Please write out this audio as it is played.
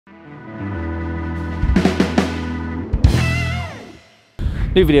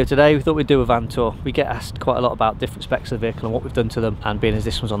New video today. We thought we'd do a van tour. We get asked quite a lot about different specs of the vehicle and what we've done to them, and being as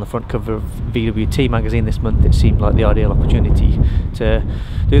this one's on the front cover of VWT magazine this month, it seemed like the ideal opportunity to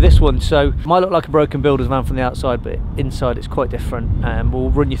do this one. So it might look like a broken builder's van from the outside, but inside it's quite different.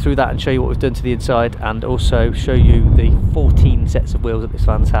 We'll run you through that and show you what we've done to the inside, and also show you the 14 sets of wheels that this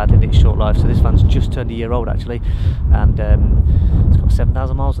van's had in its short life. So this van's just turned a year old actually, and it's got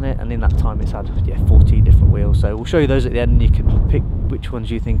 7,000 miles on it, and in that time it's had 14 different wheels. So we'll show you those at the end, and you can pick which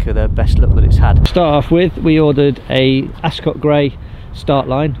ones you think are the best look that it's had. Start off with, we ordered a Ascot grey start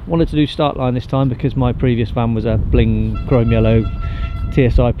line. Wanted to do start line this time because my previous van was a bling chrome yellow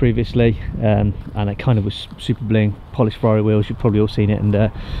TSI previously, and it kind of was super bling, polished Ferrari wheels. You've probably all seen it, and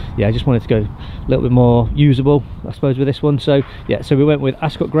yeah, I just wanted to go a little bit more usable, I suppose, with this one. So yeah, so we went with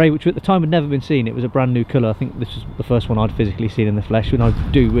Ascot grey, which at the time had never been seen. It was a brand new colour. I think this was the first one I'd physically seen in the flesh, and I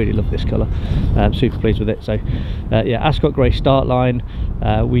do really love this colour. Super pleased with it. So yeah, Ascot grey start line.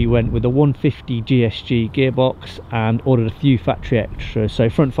 We went with the 150 GSG gearbox and ordered a few factory extras. So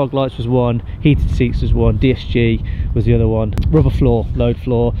front fog lights was one, heated seats was one, DSG was the other one, rubber floor, load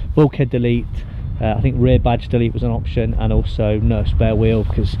floor, bulkhead delete, I think rear badge delete was an option, and also no spare wheel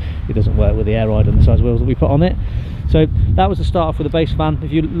because it doesn't work with the air ride and the size wheels that we put on it. So that was the start off with the base van.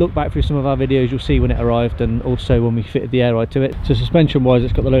 If you look back through some of our videos, you'll see when it arrived and also when we fitted the air ride to it. So suspension wise,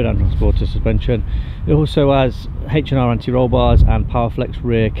 it's got the low down transporter suspension. It also has H&R anti-roll bars and Powerflex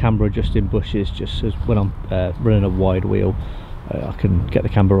rear camber adjusting bushes, just as when I'm running a wide wheel I can get the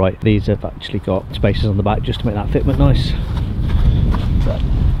camber right. These have actually got spaces on the back just to make that fitment nice. But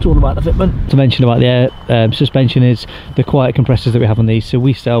it's all about the fitment. To mention about the air suspension is the quiet compressors that we have on these. So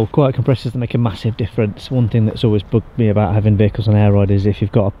we sell quiet compressors that make a massive difference. One thing that's always bugged me about having vehicles on air ride is if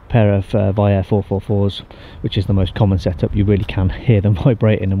you've got a pair of Viair 444s, which is the most common setup, you really can hear them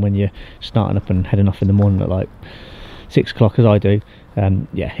vibrating. And when you're starting up and heading off in the morning at like 6 o'clock as I do,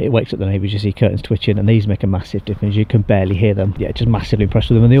 yeah, it wakes up the neighbours. You see curtains twitching, and these make a massive difference. You can barely hear them. Yeah, just massively impressed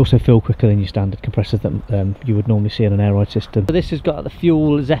with them, and they also fill quicker than your standard compressors that you would normally see in an air ride system. So this has got the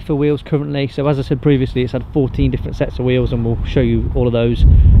fuel Zephyr wheels currently. So as I said previously, it's had 14 different sets of wheels, and we'll show you all of those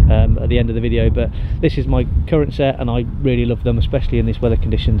at the end of the video. But this is my current set, and I really love them, especially in these weather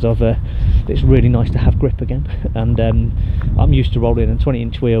conditions. It's really nice to have grip again, and I'm used to rolling in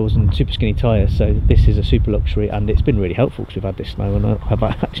 20-inch wheels and super skinny tyres, so this is a super luxury, and it's been really helpful because we've had this snow, and I've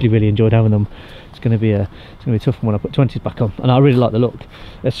actually really enjoyed having them. It's going to be a tough one when I put 20s back on, and I really like the look,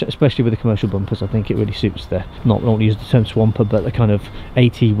 especially with the commercial bumpers. I think it really suits the, not use the term swamper, but the kind of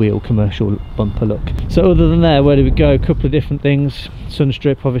 80 wheel commercial bumper look. So other than there, where do we go? A couple of different things.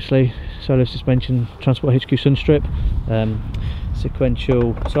 Sunstrip, obviously, solo suspension, Transport HQ Sunstrip,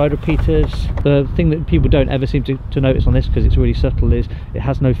 sequential side repeaters. The thing that people don't ever seem to notice on this, because it's really subtle, is it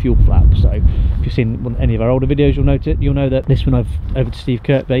has no fuel flap. So if you've seen any of our older videos, you'll know that this one I've over to Steve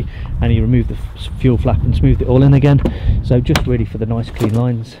Kirkby, and he removed the fuel flap and smoothed it all in again. So just really for the nice clean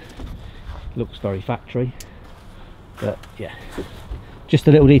lines. Looks very factory, but yeah, just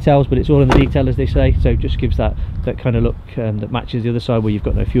the little details, but it's all in the detail, as they say. So just gives that kind of look that matches the other side where you've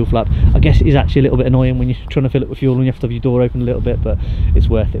got no fuel flap. I guess it is actually a little bit annoying when you're trying to fill it with fuel and you have to have your door open a little bit, but it's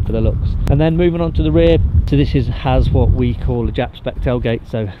worth it for the looks. And then moving on to the rear, so this has what we call a Jap spec tailgate.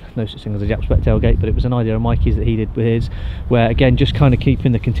 So no such thing as a Jap spec tailgate, but it was an idea of Mikey's that he did with his, where again, just kind of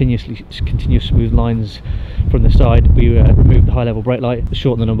keeping the continuous smooth lines from the side. We removed the high level brake light,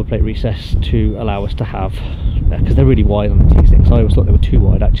 shortened the number plate recess to allow us to have, because they're really wide on the T6. I always thought they were too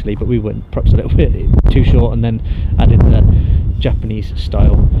wide actually, but we went perhaps a little bit too short, and then added the Japanese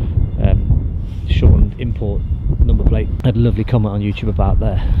style shortened import number plate. I had a lovely comment on YouTube about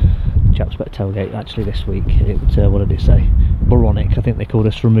the Jap spec tailgate actually this week. What did it say? Boronic, I think they called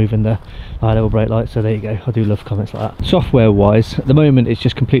us for removing the high level brake light. So there you go. I do love comments like that. Software wise, at the moment it's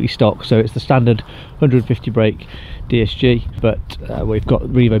just completely stock, so it's the standard 150 brake DSG, but we've got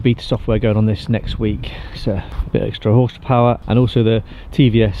Revo beta software going on this next week. It's a bit extra horsepower, and also the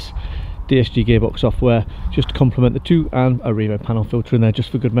TVS DSG gearbox software just to complement the two, and a Revo panel filter in there just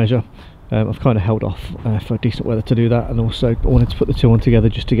for good measure. I've kind of held off for decent weather to do that, and also I wanted to put the two on together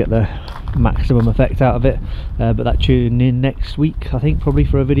just to get the maximum effect out of it. But that tune in next week, I think, probably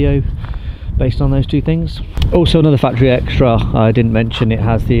for a video based on those two things. Also another factory extra I didn't mention, it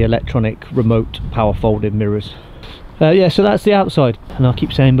has the electronic remote power folding mirrors. Yeah, so that's the outside, and I'll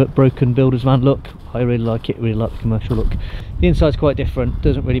keep saying, but broken builder's van look. I really like it, really like the commercial look. The inside's quite different,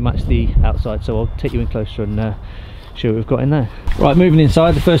 doesn't really match the outside, so I'll take you in closer and show what we've got in there. Right, moving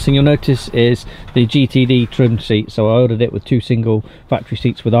inside, the first thing you'll notice is the GTD trimmed seat. So I ordered it with 2 single factory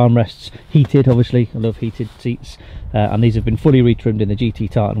seats with armrests, heated obviously, I love heated seats, and these have been fully retrimmed in the GT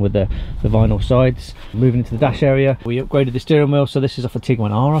Tartan with the vinyl sides. Moving into the dash area, we upgraded the steering wheel, so this is off a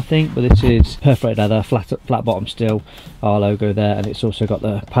T6.1 R I think, but this is perforated leather, flat bottom still, our logo there, and it's also got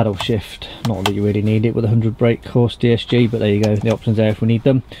the paddle shift, not that you really need it with 100 brake horse DSG, but there you go, the options there if we need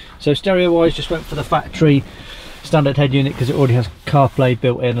them. So stereo wise, just went for the factory standard head unit because it already has CarPlay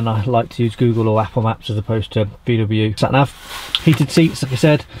built in, and I like to use Google or Apple Maps as opposed to VW sat nav. Heated seats, like I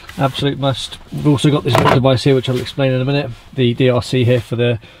said, absolute must. We've also got this little device here which I'll explain in a minute, the DRC here for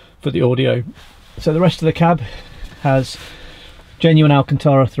the audio. So the rest of the cab has genuine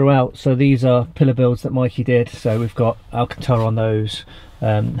Alcantara throughout, so these are pillar builds that Mikey did, so we've got Alcantara on those,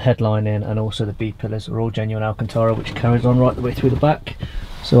 headlining, and also the B pillars are all genuine Alcantara, which carries on right the way through the back.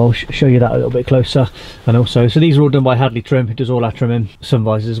 So I'll show you that a little bit closer. And also, so these are all done by Hadley Trim, who does all our trimming. Sun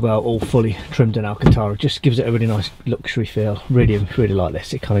visors as well, all fully trimmed in Alcantara. Just gives it a really nice luxury feel. Really like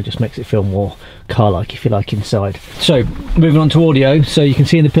this. It kind of just makes it feel more car-like, if you like, inside. So moving on to audio, so you can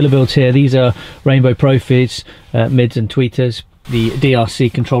see in the pillar builds here, these are Rainbow Profis, mids and tweeters. The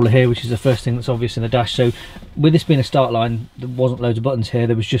DRC controller here, which is the first thing that's obvious in the dash. So with this being a start line, there wasn't loads of buttons here,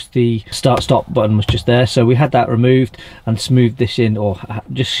 there was just the start stop button was just there, so we had that removed and smoothed this in, or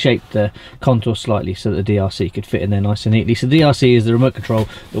just shaped the contour slightly so that the DRC could fit in there nice and neatly. So the DRC is the remote control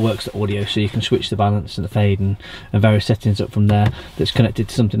that works the audio, so you can switch the balance and the fade and various settings up from there, that's connected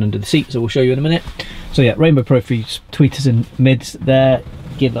to something under the seat, so we'll show you in a minute. So yeah, Rainbow Profis, tweeters and mids there,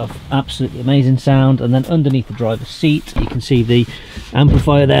 give off absolutely amazing sound. And then underneath the driver's seat you can see the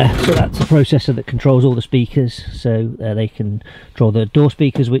amplifier there, so that's a processor that controls all the speakers. So they can control the door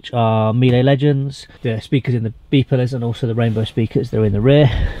speakers, which are Miele Legends, the speakers in the B pillars, and also the Rainbow speakers that are in the rear.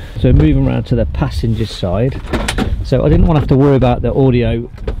 So moving around to the passenger side, so I didn't want to have to worry about the audio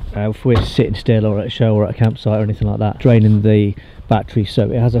if we're sitting still or at a show or at a campsite or anything like that, draining the battery. So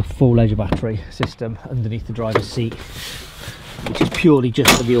it has a full leisure battery system underneath the driver's seat, which is purely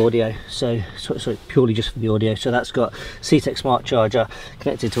just for the audio. So purely just for the audio. So that's got C6 smart charger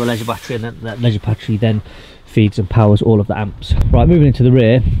connected to a leisure battery, and then that leisure battery then feeds and powers all of the amps. Right, moving into the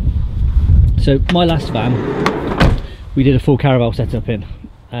rear. So my last van, we did a full caravel setup in,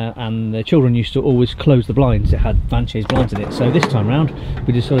 and the children used to always close the blinds. It had van chaise blinds in it. So this time round,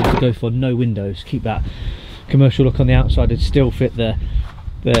 we decided to go for no windows, keep that commercial look on the outside and still fit the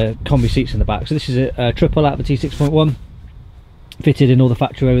combi seats in the back. So this is a triple out of the T6.1. Fitted in all the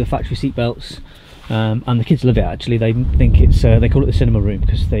factory over the factory seat belts, and the kids love it actually. They think it's they call it the cinema room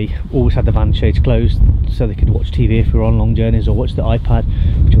because they always had the van shades closed so they could watch TV if we were on long journeys, or watch the iPad,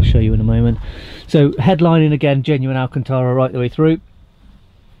 which I'll show you in a moment. So headlining again, genuine Alcantara right the way through.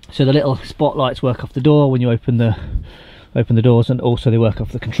 So the little spotlights work off the door when you open the doors, and also they work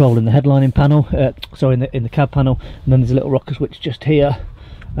off the control in the headlining panel, sorry, in the cab panel. And then there's a little rocker switch just here,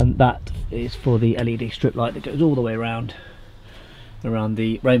 and that is for the LED strip light that goes all the way around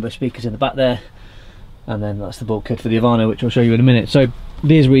the Rainbow speakers in the back there. And then that's the bulkhead for the Havana, which I'll show you in a minute. So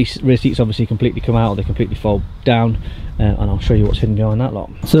these rear seats obviously completely come out, they completely fold down, and I'll show you what's hidden behind that lot.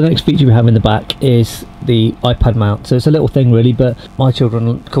 So the next feature we have in the back is the iPad mount. So it's a little thing really, but my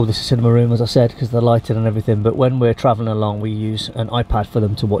children call this a cinema room, as I said, because they're lighted and everything. But when we're traveling along, we use an iPad for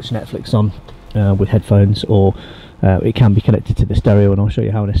them to watch Netflix on with headphones, or it can be connected to the stereo, and I'll show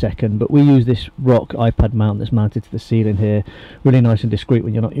you how in a second. But we use this Rock iPad mount that's mounted to the ceiling here, really nice and discreet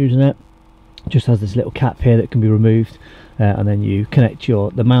when you're not using it. Just has this little cap here that can be removed, and then you connect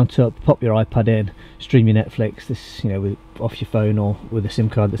the mount up, pop your iPad in, stream your Netflix, this, you know, off your phone or with a SIM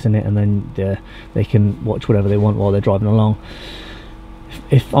card that's in it, and then they can watch whatever they want while they're driving along.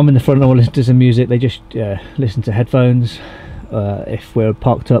 If I'm in the front and I want to listen to some music, they just listen to headphones. If we're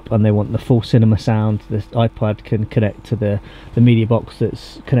parked up and they want the full cinema sound, this iPad can connect to the media box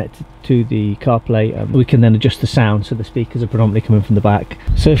that's connected to the CarPlay, and we can then adjust the sound, so the speakers are predominantly coming from the back.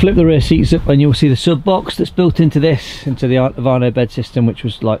 So flip the rear seats up and you'll see the sub box that's built into the Havana bed system, which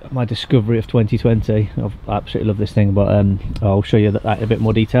was like my discovery of 2020. I absolutely love this thing, but I'll show you that in a bit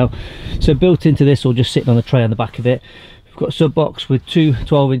more detail. So built into this, or just sitting on the tray on the back of it, we've got a sub box with two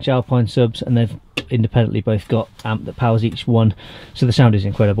 12-inch Alpine subs, and they've independently both got amp that powers each one, so the sound is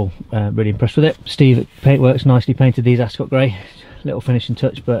incredible. Really impressed with it. Steve at Paintworks nicely painted these Ascot grey, little finishing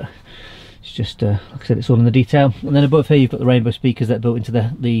touch, but it's just like I said, it's all in the detail. And then above here you've got the Rainbow speakers that are built into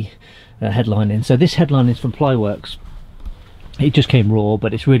the headlining. So this headlining is from Plyworks, It just came raw,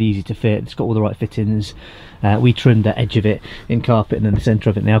 but it's really easy to fit. It's got all the right fittings. We trimmed the edge of it in carpet and then the centre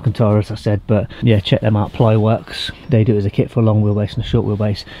of it in the Alcantara, as I said. But yeah, check them out. Plyworks, they do it as a kit for a long wheelbase and a short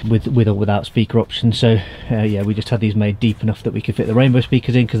wheelbase with or without speaker option. So yeah, we just had these made deep enough that we could fit the rainbow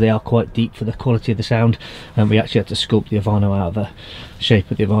speakers in, because they are quite deep for the quality of the sound, and we actually had to sculpt the Avano out of the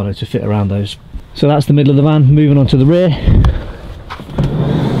shape of the Avano to fit around those. So that's the middle of the van. Moving on to the rear.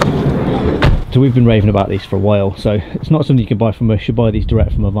 So we've been raving about these for a while, so it's not something you can buy from us. You should buy these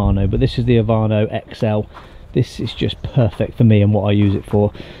direct from Avano, but this is the Avano XL. This is just perfect for me and what I use it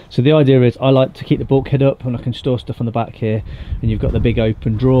for. So the idea is I like to keep the bulkhead up, and I can store stuff on the back here, and you've got the big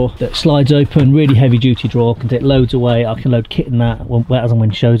open drawer that slides open, really heavy duty drawer, can take loads away. I can load kit in that as and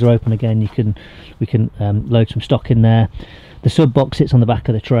when shows are open again. We can load some stock in there. The sub box sits on the back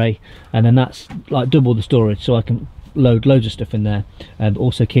of the tray, and then that's like double the storage, so I can load loads of stuff in there, and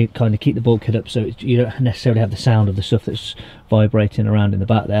also keep the bulkhead up, so you don't necessarily have the sound of the stuff that's vibrating around in the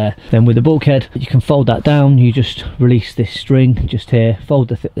back there. Then with the bulkhead, you can fold that down. You just release this string just here, fold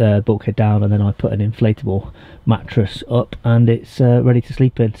the bulkhead down, and then I put an inflatable mattress up, and it's ready to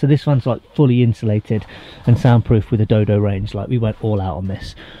sleep in. So this one's like fully insulated and soundproof with a Dodo range. Like, we went all out on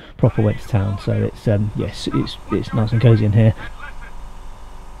this, proper went to town. So it's yes, it's nice and cozy in here.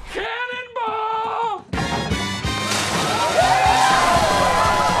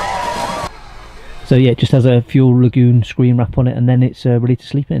 So yeah, it just has a Fuel Lagoon screen wrap on it, and then it's ready to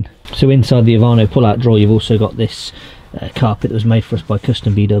sleep in. So inside the Avano pull-out drawer, you've also got this carpet that was made for us by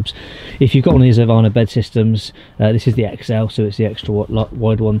Custom B-Dubs. If you've got one of these Avano bed systems, this is the XL, so it's the extra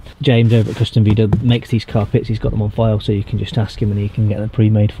wide one. James over at Custom B-Dub makes these carpets. He's got them on file, so you can just ask him and he can get them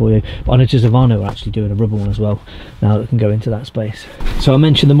pre-made for you. But I noticed Avano are actually doing a rubber one as well now that can go into that space. So I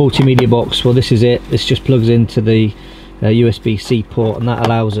mentioned the multimedia box. Well, this is it. This just plugs into the USB-C port, and that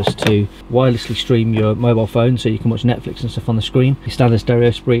allows us to wirelessly stream your mobile phone, so you can watch Netflix and stuff on the screen, your standard stereo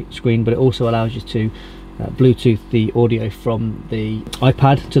screen, but it also allows you to Bluetooth the audio from the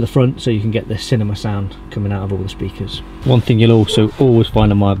iPad to the front, so you can get the cinema sound coming out of all the speakers. One thing you'll also always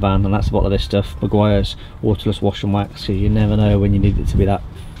find in my van, and that's a bottle of this stuff, Maguire's waterless wash and wax, so you never know when you need it to be that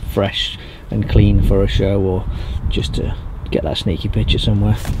fresh and clean for a show, or just to get that sneaky picture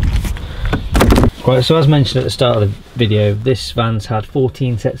somewhere. Right, so as mentioned at the start of the video, this van's had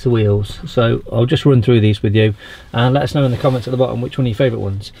 14 sets of wheels, so I'll just run through these with you and let us know in the comments at the bottom which one are your favourite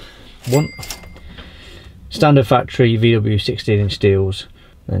ones. 1, standard factory VW 16-inch steels.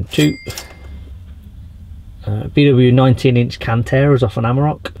 Then 2, VW 19-inch Canteras off an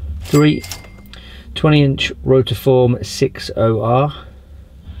Amarok. 3, 20-inch Rotiform 60R.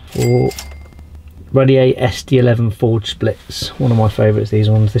 4, Radier SD11 forged splits, one of my favourites,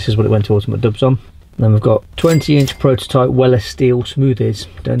 these ones. This is what it went to Ultimate Dubs on. And then we've got 20-inch prototype Weller steel smoothies.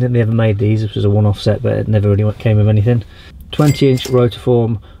 Don't think they ever made these. This was a one-off set, but it never really came with anything. 20-inch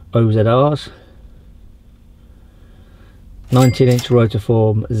Rotiform OZRs. 19-inch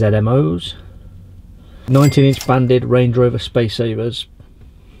Rotiform ZMOs. 19-inch banded Range Rover Space Savers.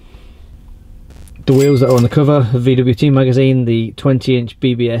 The wheels that are on the cover of VW Team magazine, the 20-inch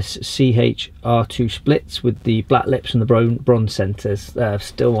BBS CHR2 splits with the black lips and the bronze centres.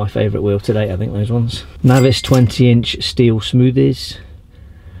 Still my favourite wheel to date, I think, those ones. Navis 20-inch steel smoothies.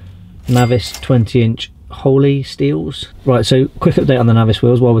 Navis 20-inch Holy steels. Right, so quick update on the Navis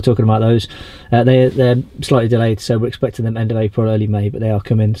wheels while we're talking about those. They're slightly delayed, so we're expecting them end of April, early May, but they are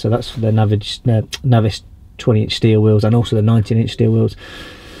coming. So that's for the Navis 20-inch steel wheels, and also the 19-inch steel wheels.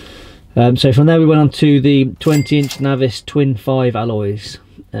 So from there we went on to the 20-inch Navis Twin 5 alloys.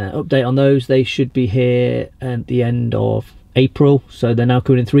 Update on those, they should be here at the end of April, so they're now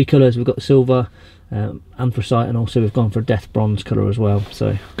coming in 3 colours. We've got the silver, anthracite, and also we've gone for a death bronze colour as well,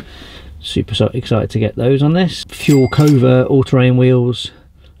 so super excited to get those on this. Fuel Covert all-terrain wheels,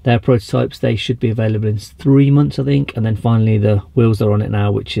 they're prototypes. They should be available in 3 months, I think. And then finally the wheels that are on it now,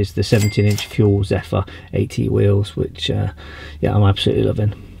 which is the 17-inch Fuel Zephyr AT wheels, which yeah, I'm absolutely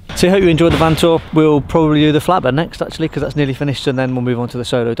loving. So I hope you enjoyed the van tour. We'll probably do the flatbed next, actually, because that's nearly finished, and then we'll move on to the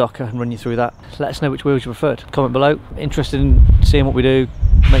solo docker and run you through that. So let us know which wheels you preferred. Comment below. Interested in seeing what we do,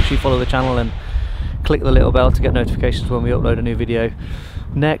 make sure you follow the channel and click the little bell to get notifications when we upload a new video.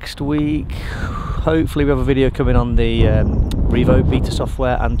 Next week, hopefully we have a video coming on the Revo beta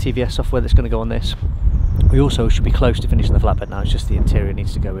software and TVS software that's going to go on this. We also should be close to finishing the flatbed now. It's just the interior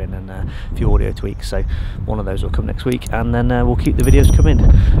needs to go in and a few audio tweaks, so one of those will come next week, and then we'll keep the videos coming.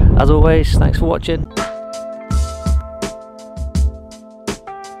 As always, thanks for watching.